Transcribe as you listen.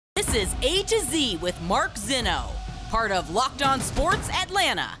This is A to Z with Mark Zinno, part of Locked On Sports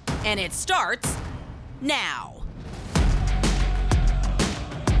Atlanta, and it starts now.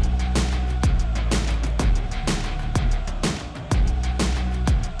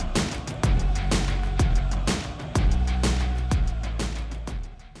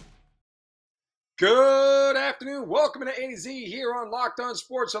 Good afternoon. Welcome to A to Z here on Locked On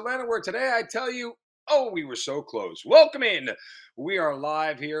Sports Atlanta, where today I tell you, we were so close. Welcome in. We are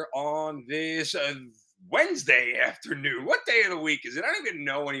live here on this Wednesday afternoon. What day of the week is it? I don't even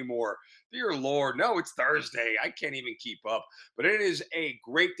know anymore. Dear Lord, no, it's Thursday. I can't even keep up. But it is a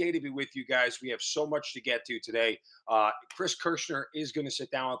great day to be with you guys. We have so much to get to today. Chris Kirschner is going to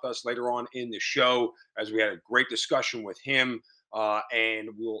sit down with us later on in the show, as we had a great discussion with him. And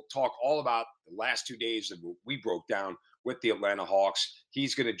we'll talk all about the last 2 days that we broke down with the Atlanta Hawks.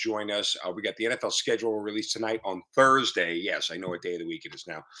 He's going to join us. We got the NFL schedule released tonight on Thursday. Yes, I know what day of the week it is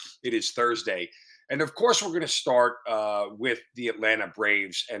now. It is Thursday. And of course, we're going to start with the Atlanta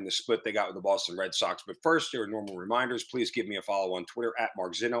Braves and the split they got with the Boston Red Sox. But first, here are normal reminders. Please give me a follow on Twitter at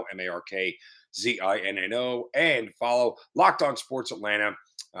Mark Zinno, MarkZinno, and follow Locked On Sports Atlanta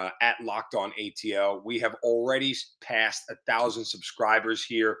at Locked On ATL. We have already passed 1,000 subscribers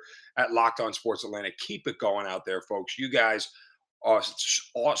here at Locked On Sports Atlanta. Keep it going out there, folks. You guys are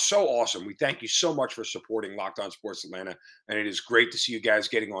so awesome. We thank you so much for supporting Locked On Sports Atlanta, and it is great to see you guys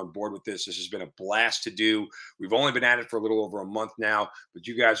getting on board with this. This has been a blast to do. We've only been at it for a little over a month now, but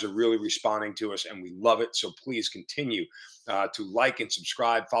you guys are really responding to us, and we love it. So please continue to like and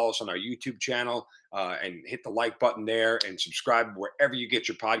subscribe. Follow us on our YouTube channel and hit the like button there, and subscribe wherever you get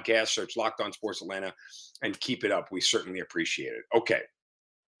your podcast. Search Locked On Sports Atlanta and keep it up. We certainly appreciate it. Okay.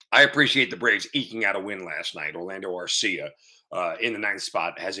 I appreciate the Braves eking out a win last night. Orlando Arcia in the ninth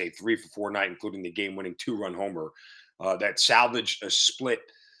spot has a 3-for-4 night, including the game-winning 2-run homer that salvaged a split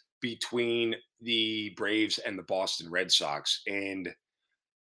between the Braves and the Boston Red Sox. And,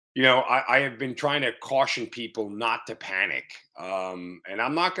 you know, I have been trying to caution people not to panic. And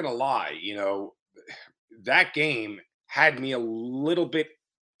I'm not going to lie, you know, that game had me a little bit,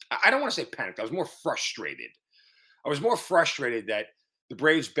 I don't want to say panicked. I was more frustrated. That the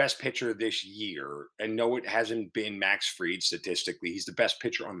Braves' best pitcher this year, and no, it hasn't been Max Fried statistically. He's the best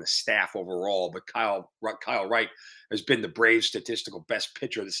pitcher on the staff overall, but Kyle Wright has been the Braves' statistical best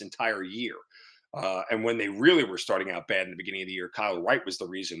pitcher this entire year. And when they really were starting out bad in the beginning of the year, Kyle Wright was the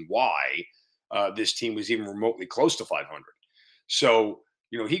reason why this team was even remotely close to 500. So,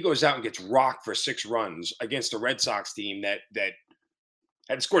 you know, he goes out and gets rocked for 6 runs against a Red Sox team that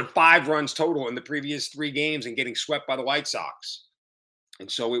had scored 5 runs total in the previous 3 games and getting swept by the White Sox. And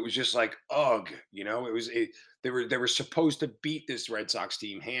so it was just like, ugh, you know, they were supposed to beat this Red Sox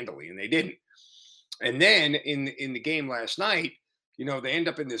team handily, and they didn't. And then in the game last night, you know, they end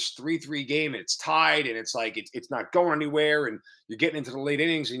up in this 3-3 game, and it's tied, and it's like it's not going anywhere, and you're getting into the late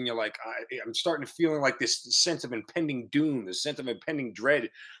innings, and you're like, I'm starting to feeling like this sense of impending doom, this sense of impending dread,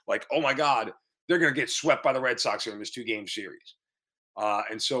 like, oh my God, they're going to get swept by the Red Sox here in this 2-game series.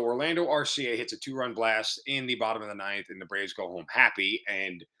 And so Orlando Arcia hits a 2-run blast in the bottom of the ninth, and the Braves go home happy,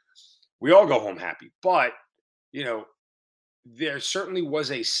 and we all go home happy. But, you know, there certainly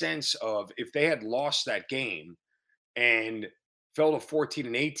was a sense of, if they had lost that game and fell to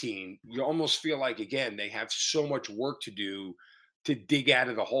 14-18, you almost feel like, again, they have so much work to do to dig out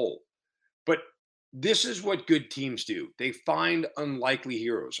of the hole. But this is what good teams do. They find unlikely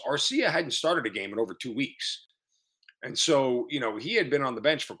heroes. Arcia hadn't started a game in over 2 weeks. And so, you know, he had been on the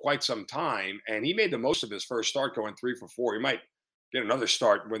bench for quite some time, and he made the most of his first start, going 3-for-4. He might get another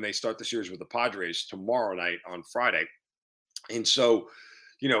start when they start the series with the Padres tomorrow night on Friday. And so,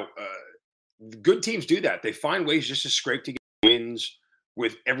 you know, good teams do that. They find ways just to scrape together wins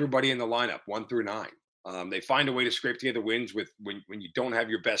with everybody in the lineup, 1 through 9. They find a way to scrape together wins with when you don't have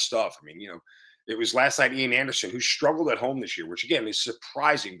your best stuff. I mean, you know, it was last night Ian Anderson, who struggled at home this year, which again is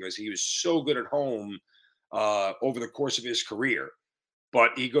surprising because he was so good at home over the course of his career.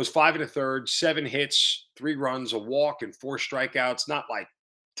 But he goes 5 1/3, 7 hits, 3 runs, a walk, and 4 strikeouts. Not like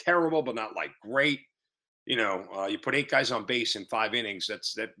terrible, but not like great. You know, you put 8 guys on base in 5 innings.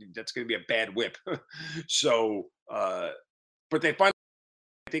 That's going to be a bad whip. So, but they find,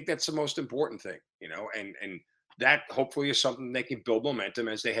 I think that's the most important thing, you know, and that hopefully is something they can build momentum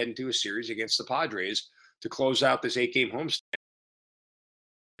as they head into a series against the Padres to close out this 8-game homestand.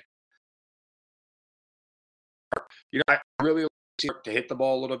 You know, I really like to hit the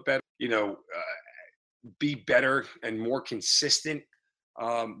ball a little better, you know, be better and more consistent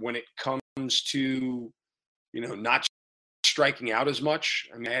when it comes to, you know, not striking out as much.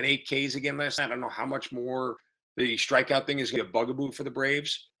 I mean, I had 8 Ks again last night. I don't know how much more The strikeout thing is going to be a bugaboo for the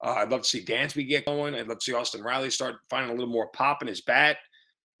Braves. I'd love to see Dansby get going. I'd love to see Austin Riley start finding a little more pop in his bat.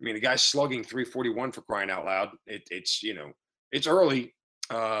 I mean, the guy's slugging 341 for crying out loud. It's it's early.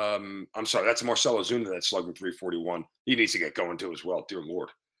 I'm sorry, that's Marcelo Ozuna that's slugging 341. He needs to get going too as well. Dear Lord.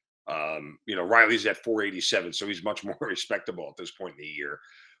 Riley's at 487, so he's much more respectable at this point in the year.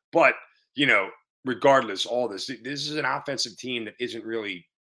 But you know, regardless, all this is an offensive team that isn't really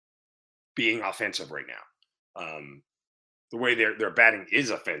being offensive right now. The way their batting is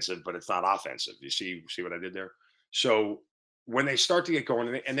offensive, but it's not offensive. You see what I did there? So when they start to get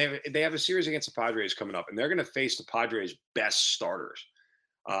going, and they have a series against the Padres coming up, and they're going to face the Padres' best starters,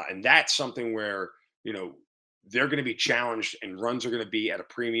 and that's something where you know they're going to be challenged, and runs are going to be at a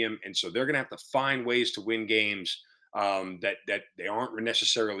premium, and so they're going to have to find ways to win games that they aren't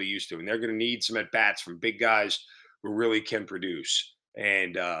necessarily used to, and they're going to need some at bats from big guys who really can produce.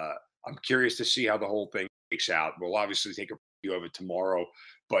 And I'm curious to see how the whole thing shakes out. We'll obviously take a preview of it tomorrow,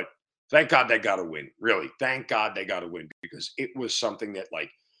 but thank God they got a win. Really, thank God they got a win because it was something that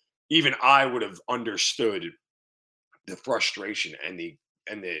like even I would have understood the frustration and the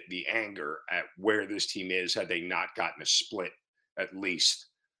anger at where this team is had they not gotten a split at least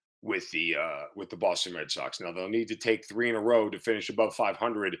with the Boston Red Sox. Now they'll need to take three in a row to finish above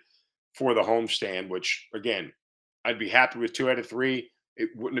 500 for the homestand, which again, I'd be happy with 2 out of 3. It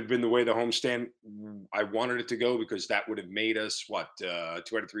wouldn't have been the way the homestand I wanted it to go because that would have made us what 2 out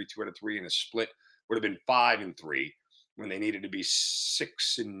of 3, 2 out of 3, and a split would have been 5-3 when they needed to be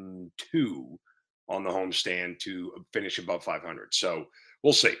 6-2 on the homestand to finish above 500. So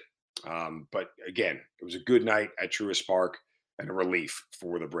we'll see. But again, it was a good night at Truist Park and a relief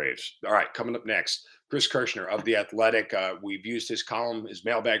for the Braves. All right, coming up next, Chris Kirschner of The Athletic. We've used his column, his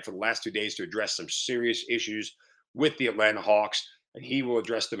mailbag for the last 2 days to address some serious issues with the Atlanta Hawks, and he will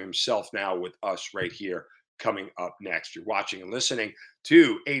address them himself now with us right here coming up next. You're watching and listening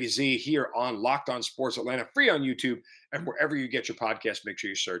to A to Z here on Locked On Sports Atlanta, free on YouTube, and wherever you get your podcast, make sure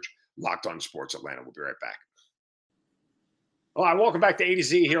you search Locked On Sports Atlanta. We'll be right back. All right, welcome back to A to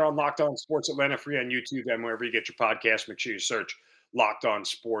Z here on Locked On Sports Atlanta, free on YouTube and wherever you get your podcast. Make sure you search Locked On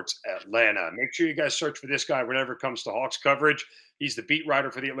Sports Atlanta. Make sure you guys search for this guy whenever it comes to Hawks coverage. He's the beat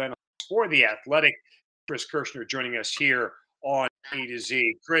writer for the Atlanta Hawks for The Athletic. Chris Kirschner joining us here on A to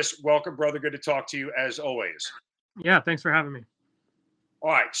Z. Chris, welcome, brother. Good to talk to you as always. Yeah, thanks for having me.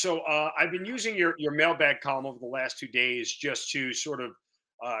 All right, so I've been using your mailbag column over the last 2 days just to sort of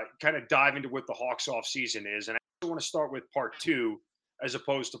kind of dive into what the Hawks off season is, and I want to start with part 2 as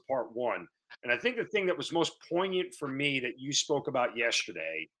opposed to part 1. And I think the thing that was most poignant for me that you spoke about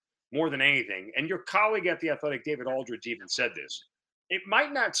yesterday, more than anything, and your colleague at The Athletic, David Aldridge, even said this, it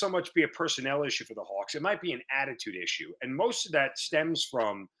might not so much be a personnel issue for the Hawks. It might be an attitude issue. And most of that stems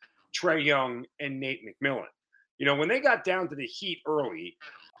from Trae Young and Nate McMillan. You know, when they got down to the Heat early,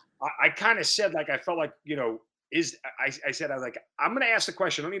 I kind of said, like, I felt like, you know, I said, I was like, I'm going to ask the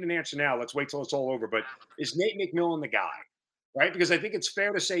question. I don't need an answer now. Let's wait till it's all over. But is Nate McMillan the guy? Right? Because I think it's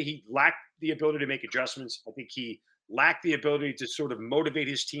fair to say he lacked the ability to make adjustments. I think he lacked the ability to sort of motivate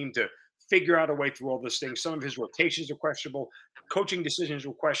his team to figure out a way through all this thing. Some of his rotations are questionable. Coaching decisions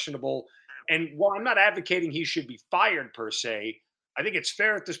were questionable. And while I'm not advocating he should be fired per se, I think it's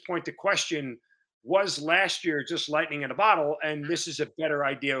fair at this point to question, was last year just lightning in a bottle? And this is a better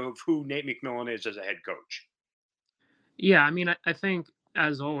idea of who Nate McMillan is as a head coach. Yeah, I mean, I think,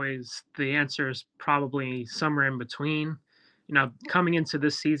 as always, the answer is probably somewhere in between. You know, coming into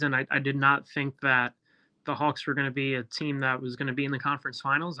this season, I did not think that the Hawks were going to be a team that was going to be in the conference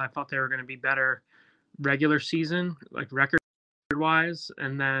finals. I thought they were going to be better regular season, like record-wise,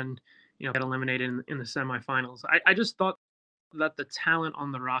 and then, you know, get eliminated in the semifinals. I just thought that the talent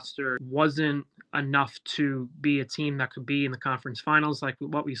on the roster wasn't enough to be a team that could be in the conference finals like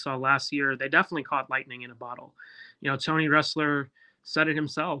what we saw last year. They definitely caught lightning in a bottle. You know, Tony Ressler said it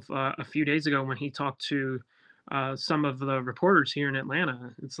himself a few days ago when he talked to some of the reporters here in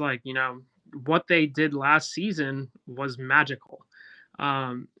Atlanta. It's like, you know, what they did last season was magical.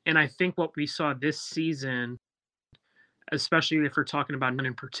 And I think what we saw this season, especially if we're talking about none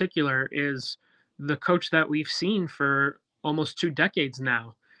in particular, is the coach that we've seen for almost 2 decades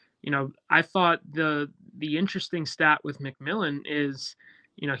now. You know, I thought the interesting stat with McMillan is,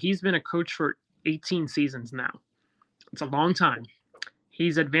 you know, he's been a coach for 18 seasons now. It's a long time.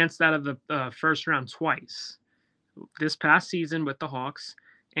 He's advanced out of the first round twice. This past season with the Hawks,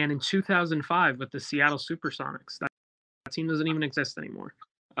 and in 2005 with the Seattle Supersonics. That team doesn't even exist anymore.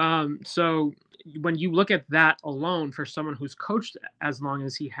 So when you look at that alone for someone who's coached as long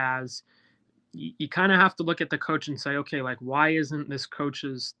as he has, you kind of have to look at the coach and say, okay, like, why isn't this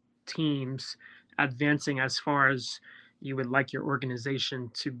coach's teams advancing as far as you would like your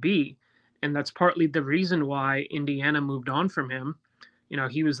organization to be. And that's partly the reason why Indiana moved on from him.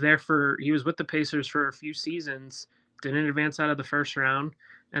 He was with the Pacers for a few seasons, didn't advance out of the first round,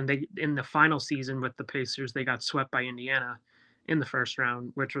 and they in the final season with the Pacers, they got swept by Indiana in the first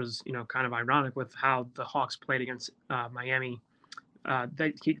round, which was, kind of ironic with how the Hawks played against Miami.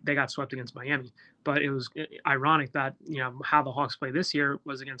 They got swept against Miami, but it was ironic that how the Hawks play this year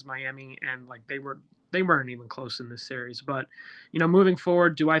was against Miami, and like they weren't even close in this series. But moving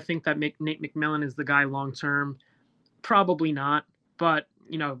forward, do I think that Nate McMillan is the guy long term? Probably not. But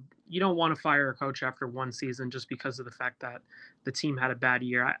you don't want to fire a coach after one season just because of the fact that the team had a bad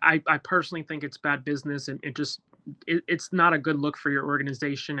year. I personally think it's bad business, and it's not a good look for your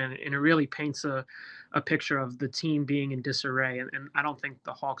organization, and it really paints a picture of the team being in disarray. And I don't think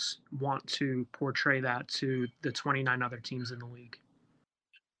the Hawks want to portray that to the 29 other teams in the league.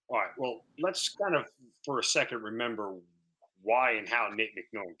 All right. Well, let's kind of for a second remember why and how Nate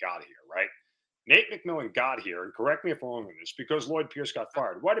McMillan got here, right? Nate McMillan got here, and correct me if I'm wrong on this, because Lloyd Pierce got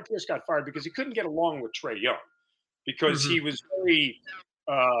fired. Why did Pierce got fired? Because he couldn't get along with Trey Young, because Hmm. he was very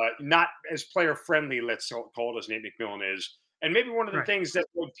not as player friendly, let's call it, as Nate McMillan is. And maybe one of the Right. things that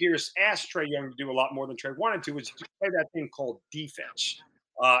Lloyd Pierce asked Trey Young to do a lot more than Trey wanted to was to play that thing called defense.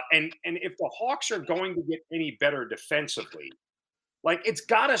 And if the Hawks are going to get any better defensively, like it's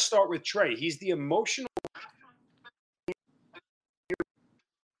got to start with Trey. He's the emotional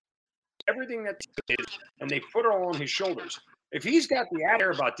everything that is, and they put it all on his shoulders. If he's got the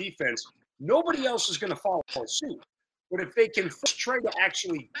air about defense, nobody else is going to follow suit. But if they can force Trey to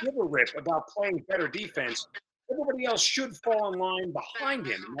actually give a rip about playing better defense, everybody else should fall in line behind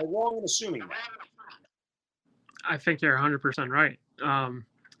him. Am I wrong in assuming that? I think you're 100% right.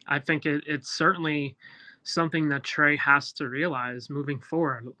 I think it's certainly something that Trey has to realize moving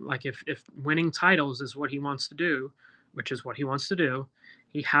forward. Like if winning titles is what he wants to do, which is what he wants to do,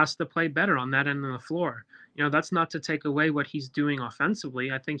 he has to play better on that end of the floor. That's not to take away what he's doing offensively.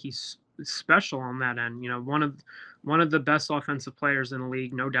 I think he's special on that end. One of the best offensive players in the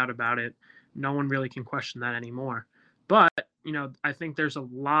league, no doubt about it. No one really can question that anymore. But I think there's a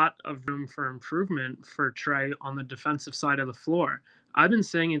lot of room for improvement for Trey on the defensive side of the floor. I've been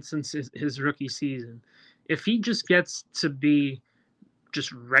saying it since his rookie season. If he just gets to be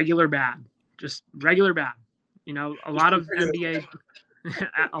just regular bad, a Just lot of NBA,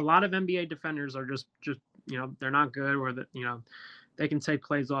 a lot of NBA defenders are just they're not good, or that they can take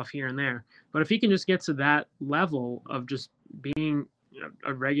plays off here and there. But if he can just get to that level of just being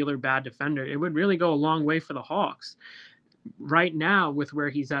a regular bad defender, it would really go a long way for the Hawks. Right now, with where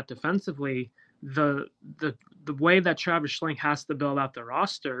he's at defensively, the the way that Travis Schlenk has to build out the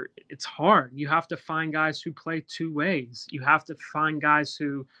roster, it's hard. You have to find guys who play two ways. You have to find guys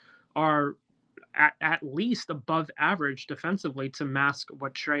who are at least above average defensively to mask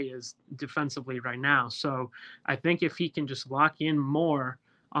what Trey is defensively right now. So I think if he can just lock in more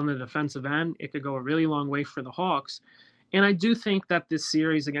on the defensive end, it could go a really long way for the Hawks. And I do think that this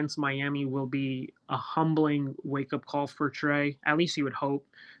series against Miami will be a humbling wake up call for Trey. At least you would hope.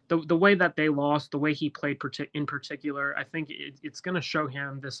 The way that they lost, the way he played in particular, I think it's going to show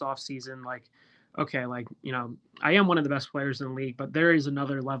him this offseason, like, okay, like, I am one of the best players in the league, but there is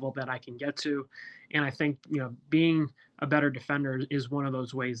another level that I can get to. And I think, being a better defender is one of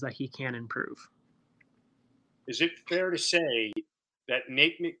those ways that he can improve. Is it fair to say that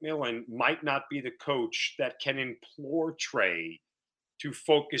Nate McMillan might not be the coach that can implore Trey to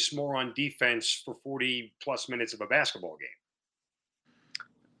focus more on defense for 40 plus minutes of a basketball game?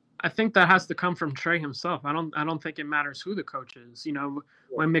 I think that has to come from Trey himself. I don't think it matters who the coach is. Sure.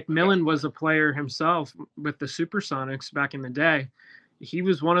 When Okay. McMillan was a player himself with the Supersonics back in the day, he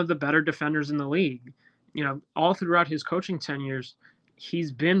was one of the better defenders in the league. All throughout his coaching tenures,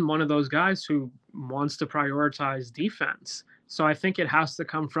 he's been one of those guys who wants to prioritize defense. So I think it has to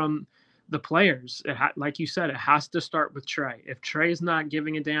come from the players. Like you said, it has to start with Trey. If Trey's not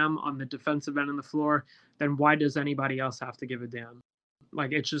giving a damn on the defensive end of the floor, then why does anybody else have to give a damn?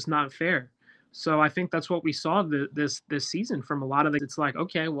 Like, it's just not fair. So I think that's what we saw this season from a lot of the. It's like,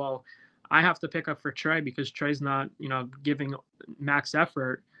 okay, well, I have to pick up for Trey because Trey's not giving max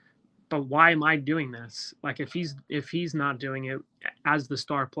effort. But why am I doing this? Like, if he's not doing it as the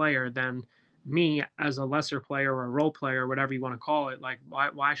star player, then me as a lesser player or a role player, whatever you want to call it, like,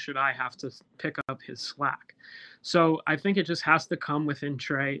 why should I have to pick up his slack? So I think it just has to come within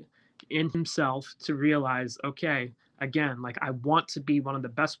Trey in himself to realize, okay, again, like, I want to be one of the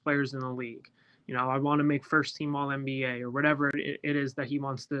best players in the league. I want to make first team all NBA or whatever it is that he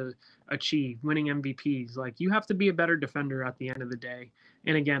wants to achieve, winning MVPs. Like, you have to be a better defender at the end of the day.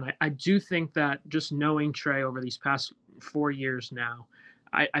 And again, I do think that just knowing Trey over these past 4 years now,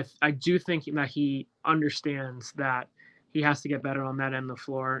 I do think that he understands that he has to get better on that end of the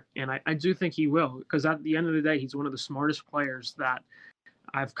floor. And I do think he will, because at the end of the day, he's one of the smartest players that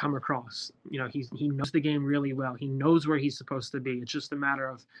I've come across. He knows the game really well. He knows where he's supposed to be. It's just a matter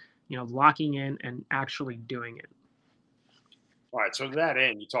of, locking in and actually doing it. All right. So to that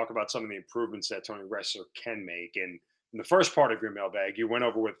end, you talk about some of the improvements that Tony Ressler can make. And in the first part of your mailbag, you went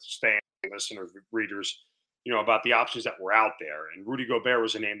over with fans, listeners, readers, about the options that were out there. And Rudy Gobert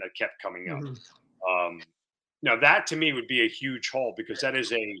was a name that kept coming up. Mhm. Now that to me would be a huge haul, because that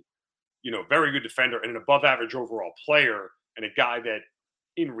is a, very good defender and an above average overall player, and a guy that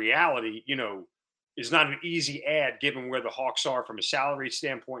in reality, is not an easy ad given where the Hawks are from a salary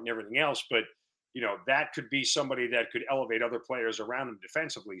standpoint and everything else. But, that could be somebody that could elevate other players around him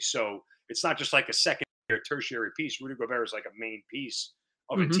defensively. So it's not just like a secondary or tertiary piece. Rudy Gobert is like a main piece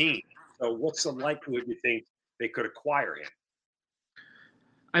of a Mhm. team. So what's the likelihood you think they could acquire him?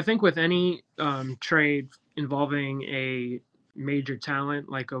 I think with any trade involving a major talent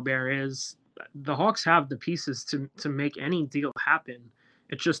like Gobert is, the Hawks have the pieces to make any deal happen.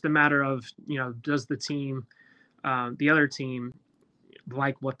 It's just a matter of, does the other team,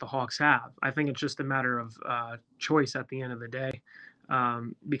 like what the Hawks have? I think it's just a matter of choice at the end of the day,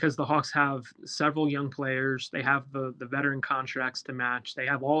 because the Hawks have several young players. They have the veteran contracts to match. They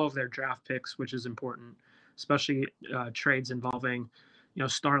have all of their draft picks, which is important, especially trades involving,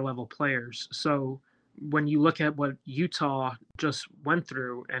 star level players. So when you look at what Utah just went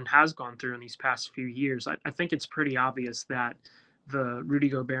through and has gone through in these past few years, I think it's pretty obvious that the Rudy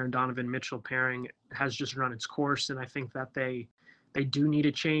Gobert and Donovan Mitchell pairing has just run its course, and I think that they do need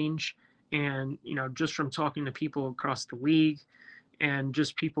a change. And just from talking to people across the league and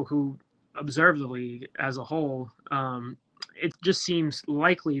just people who observe the league as a whole, it just seems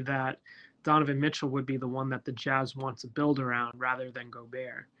likely that Donovan Mitchell would be the one that the Jazz want to build around rather than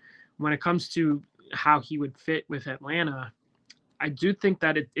Gobert. When it comes to how he would fit with Atlanta, I do think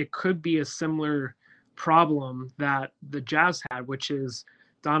that it could be a similar problem that the Jazz had, which is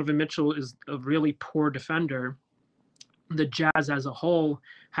Donovan Mitchell is a really poor defender. The Jazz as a whole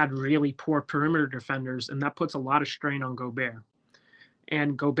had really poor perimeter defenders, and that puts a lot of strain on Gobert.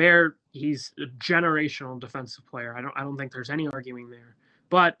 And Gobert, he's a generational defensive player. I don't think there's any arguing there.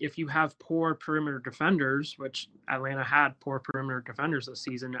 But if you have poor perimeter defenders, which Atlanta had poor perimeter defenders this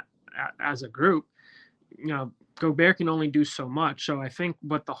season as a group, Gobert can only do so much. So I think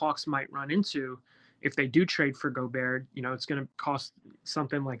what the Hawks might run into if they do trade for Gobert, it's going to cost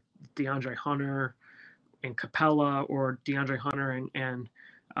something like DeAndre Hunter and Capella, or DeAndre Hunter and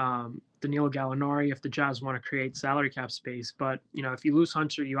Danilo Gallinari if the Jazz want to create salary cap space. But if you lose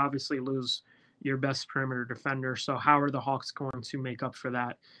Hunter, you obviously lose your best perimeter defender. So how are the Hawks going to make up for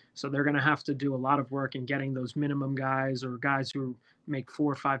that? So they're going to have to do a lot of work in getting those minimum guys, or guys who make $4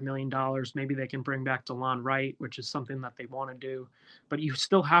 or $5 million. Maybe they can bring back DeLon Wright, which is something that they want to do. But you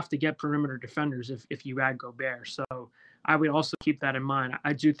still have to get perimeter defenders if you add Gobert. So I would also keep that in mind.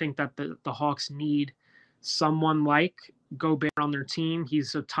 I do think that the Hawks need someone like Gobert on their team.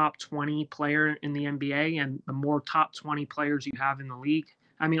 He's a top 20 player in the NBA, and the more top 20 players you have in the league,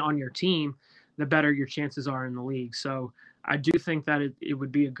 on your team, the better your chances are in the league. So I do think that it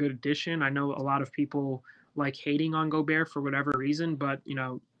would be a good addition. I know a lot of people like hating on Gobert for whatever reason, but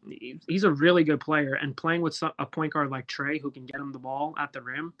he's a really good player, and playing with a point guard like Trey who can get him the ball at the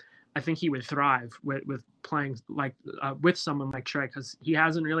rim, I think he would thrive with playing like with someone like Trey, because he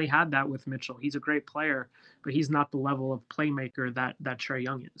hasn't really had that with Mitchell. He's a great player, but he's not the level of playmaker that Trey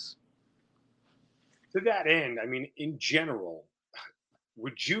Young is. To that end, in general,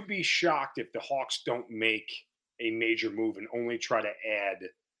 would you be shocked if the Hawks don't make a major move and only try to add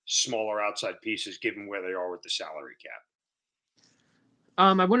smaller outside pieces, given where they are with the salary cap?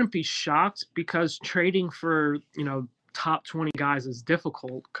 I wouldn't be shocked, because trading for top 20 guys is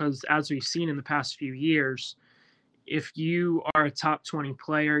difficult, because as we've seen in the past few years, if you are a top 20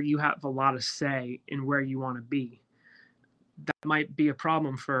 player, you have a lot of say in where you want to be. That might be a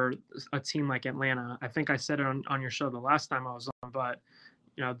problem for a team like Atlanta. I think I said it on your show the last time I was on, but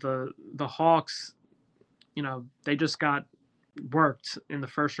the Hawks, they just got worked in the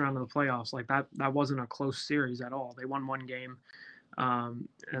first round of the playoffs. Like that wasn't a close series at all. They won one game.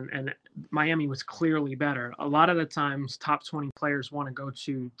 And Miami was clearly better. A lot of the times, top 20 players want to go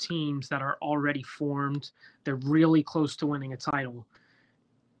to teams that are already formed. They're really close to winning a title.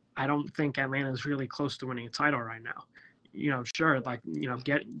 I don't think Atlanta is really close to winning a title right now. sure, like,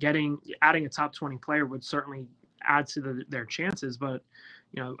 getting adding a top 20 player would certainly add to their chances, but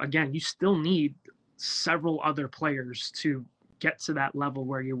again, you still need several other players to get to that level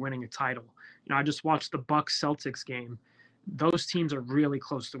where you're winning a title. I just watched the Bucks Celtics game. Those teams are really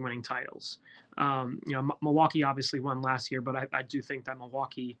close to winning titles. Milwaukee obviously won last year, but I do think that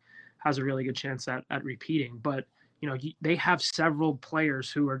Milwaukee has a really good chance at repeating. But they have several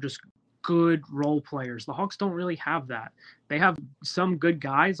players who are just good role players. The Hawks don't really have that. They have some good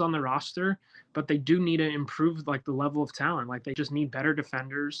guys on the roster, but they do need to improve like the level of talent. Like they just need better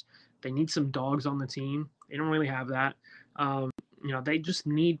defenders. They need some dogs on the team. They don't really have that. They just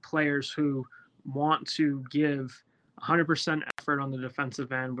need players who want to give 100% effort on the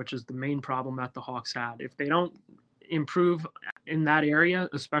defensive end, which is the main problem that the Hawks had. If they don't improve in that area,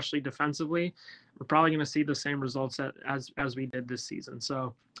 especially defensively, we're probably going to see the same results as we did this season.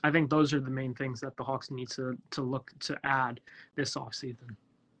 So I think those are the main things that the Hawks need to look to add this offseason.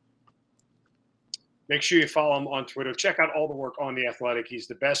 Make sure you follow him on Twitter. Check out all the work on The Athletic. He's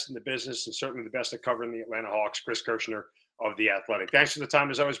the best in the business and certainly the best at covering the Atlanta Hawks, Chris Kirschner of The Athletic. Thanks for the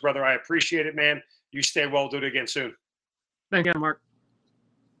time as always, brother. I appreciate it, man. You stay well. Do it again soon. Thank you, Mark.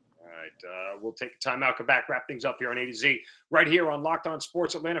 All right. We'll take a timeout, come back, wrap things up here on A to Z right here on Locked On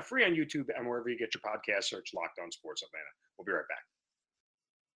Sports Atlanta, free on YouTube and wherever you get your podcast. Search Locked On Sports Atlanta. We'll be right back.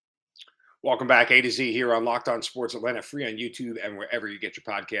 Welcome back, A to Z here on Locked On Sports Atlanta, free on YouTube and wherever you get your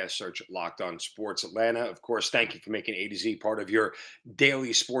podcast. Search Locked On Sports Atlanta. Of course, thank you for making A to Z part of your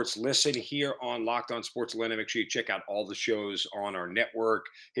daily sports listen here on Locked On Sports Atlanta. Make sure you check out all the shows on our network.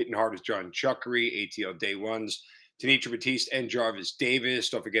 Hitting Hard with John Chuckery, ATL Day Ones, Tanitra Batiste, and Jarvis Davis.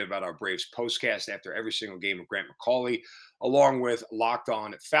 Don't forget about our Braves postcast after every single game of Grant McCauley, along with Locked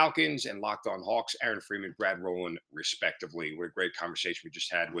On Falcons and Locked On Hawks, Aaron Freeman, Brad Rowland, respectively. What a great conversation we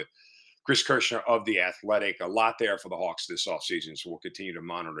just had with Chris Kirschner of The Athletic. A lot there for the Hawks this offseason, so we'll continue to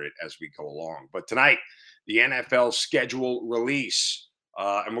monitor it as we go along. But tonight, the NFL schedule release,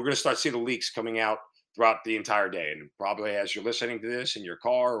 and we're going to start seeing the leaks coming out throughout the entire day. And probably as you're listening to this in your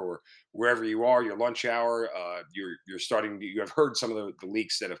car or wherever you are, your lunch hour, you have heard some of the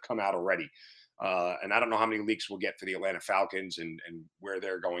leaks that have come out already. And I don't know how many leaks we'll get for the Atlanta Falcons and where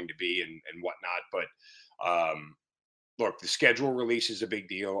they're going to be and whatnot. But look, the schedule release is a big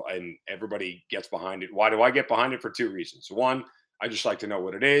deal and everybody gets behind it. Why do I get behind it? For two reasons. One, I just like to know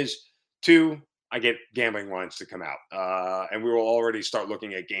what it is. Two, I get gambling lines to come out. And we will already start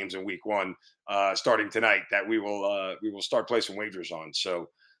looking at games in week one, starting tonight, that we will start placing wagers on. So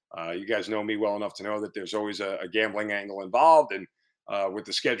you guys know me well enough to know that there's always a gambling angle involved. And with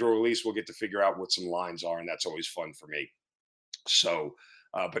the schedule release, we'll get to figure out what some lines are. And that's always fun for me. So,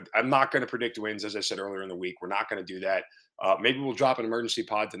 but I'm not going to predict wins. As I said earlier in the week, we're not going to do that. Maybe we'll drop an emergency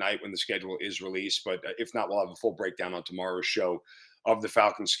pod tonight when the schedule is released. But if not, we'll have a full breakdown on tomorrow's show of the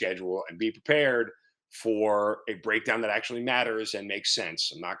Falcons schedule, and be prepared for a breakdown that actually matters and makes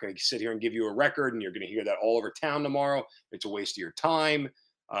sense. I'm not going to sit here and give you a record and you're going to hear that all over town tomorrow. It's a waste of your time.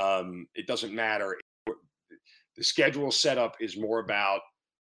 It doesn't matter. The schedule setup is more about,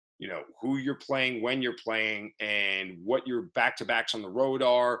 who you're playing, when you're playing, and what your back-to-backs on the road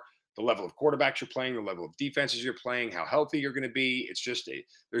are, the level of quarterbacks you're playing, the level of defenses you're playing, how healthy you're going to be. It's just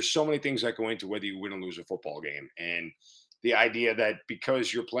there's so many things that go into whether you win or lose a football game. And the idea that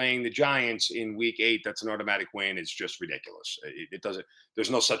because you're playing the Giants in week 8, that's an automatic win is just ridiculous. It doesn't.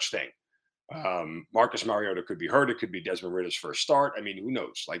 There's no such thing. Marcus Mariota could be hurt. It could be Desmond Ritter's first start. I mean, who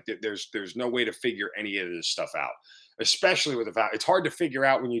knows? Like there's no way to figure any of this stuff out, especially with it's hard to figure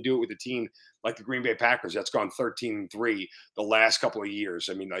out when you do it with a team like the Green Bay Packers that's gone 13-3 the last couple of years.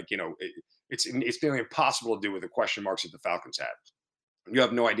 I mean, it's nearly impossible to do with the question marks that the Falcons have. You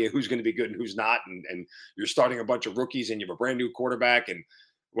have no idea who's going to be good and who's not, and you're starting a bunch of rookies and you have a brand new quarterback and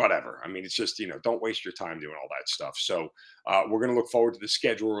whatever. I mean, it's just, don't waste your time doing all that stuff. So we're going to look forward to the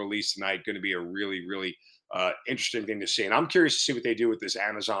schedule release tonight. Going to be a really, really interesting thing to see. And I'm curious to see what they do with this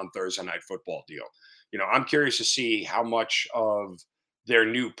Amazon Thursday Night Football deal. I'm curious to see how much of their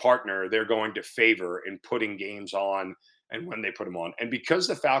new partner they're going to favor in putting games on and when they put them on. And because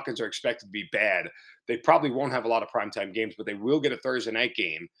the Falcons are expected to be bad, they probably won't have a lot of primetime games, but they will get a Thursday night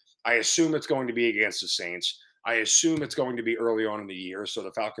game. I assume it's going to be against the Saints. I assume it's going to be early on in the year, so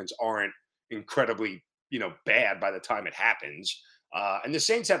the Falcons aren't incredibly, bad by the time it happens. And the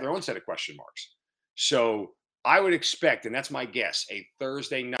Saints have their own set of question marks. So I would expect, and that's my guess, a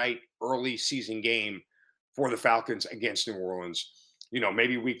Thursday night early season game for the Falcons against New Orleans.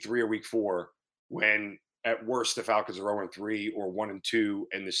 Maybe week 3 or week 4, when at worst the Falcons are 0-3 or 1-2,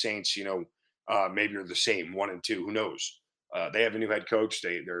 and the Saints, maybe are the same 1-2. Who knows? They have a new head coach.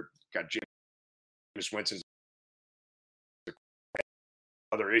 They're got Jameis Winston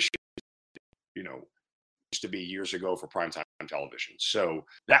other issues, you know, used to be years ago for primetime television. So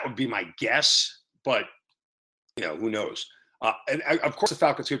that would be my guess, but you know, who knows? Of course, the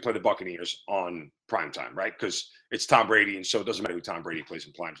Falcons could play the Buccaneers on primetime, right? Because it's Tom Brady, and so it doesn't matter who Tom Brady plays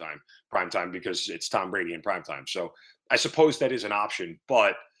in primetime because it's Tom Brady in primetime. So I suppose that is an option,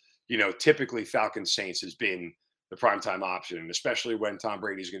 but you know, typically Falcons Saints has been the primetime option, and especially when Tom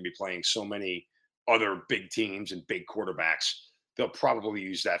Brady is going to be playing so many other big teams and big quarterbacks, they'll probably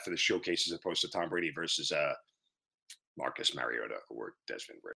use that for the showcase as opposed to Tom Brady versus Marcus Mariota or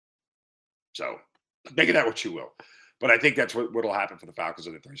Desmond Ridder. So make of that what you will. But I think that's what'll happen for the Falcons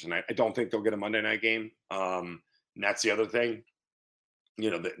on the Thursday night. I don't think they'll get a Monday night game. And that's the other thing.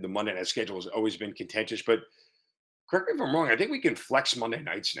 You know, the Monday night schedule has always been contentious, but correct me if I'm wrong. I think we can flex Monday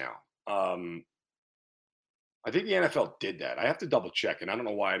nights now. I think the NFL did that. I have to double check, and I don't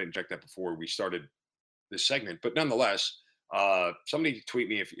know why I didn't check that before we started this segment. But nonetheless, somebody tweet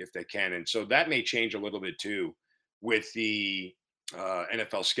me if they can. And so that may change a little bit too with the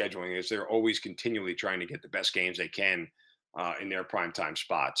NFL scheduling, is they're always continually trying to get the best games they can in their primetime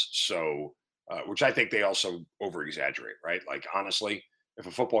spots. So, which I think they also over exaggerate, right? Like honestly, if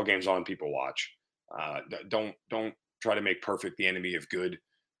a football game's on, people watch. Don't try to make perfect the enemy of good.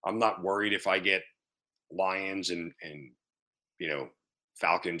 I'm not worried if I get Lions and you know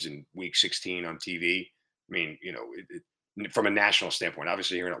Falcons in Week 16 on TV. I mean, you know, from a national standpoint,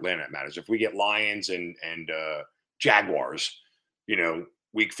 obviously here in Atlanta it matters. If we get Lions and Jaguars, you know,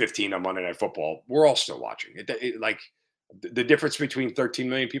 Week 15 on Monday Night Football, we're all still watching. Like the difference between 13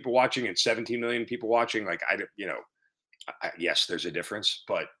 million people watching and 17 million people watching, like yes, there's a difference,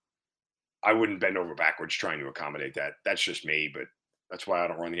 but I wouldn't bend over backwards trying to accommodate that. That's just me, but that's why I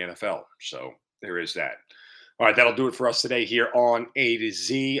don't run the NFL. So there is that. All right, that'll do it for us today here on A to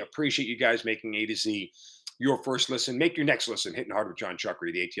Z. Appreciate you guys making A to Z your first listen. Make your next listen Hitting Hard with John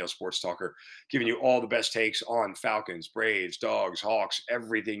Chuckery, the ATL Sports Talker, giving you all the best takes on Falcons, Braves, Dogs, Hawks,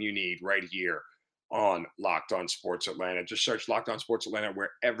 everything you need right here on Locked On Sports Atlanta. Just search Locked On Sports Atlanta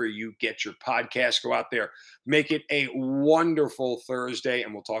wherever you get your podcasts. Go out there, make it a wonderful Thursday,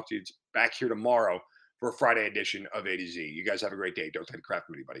 and we'll talk to you back here tomorrow for a Friday edition of A to Z. You guys have a great day. Don't take the crap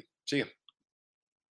from anybody. See you.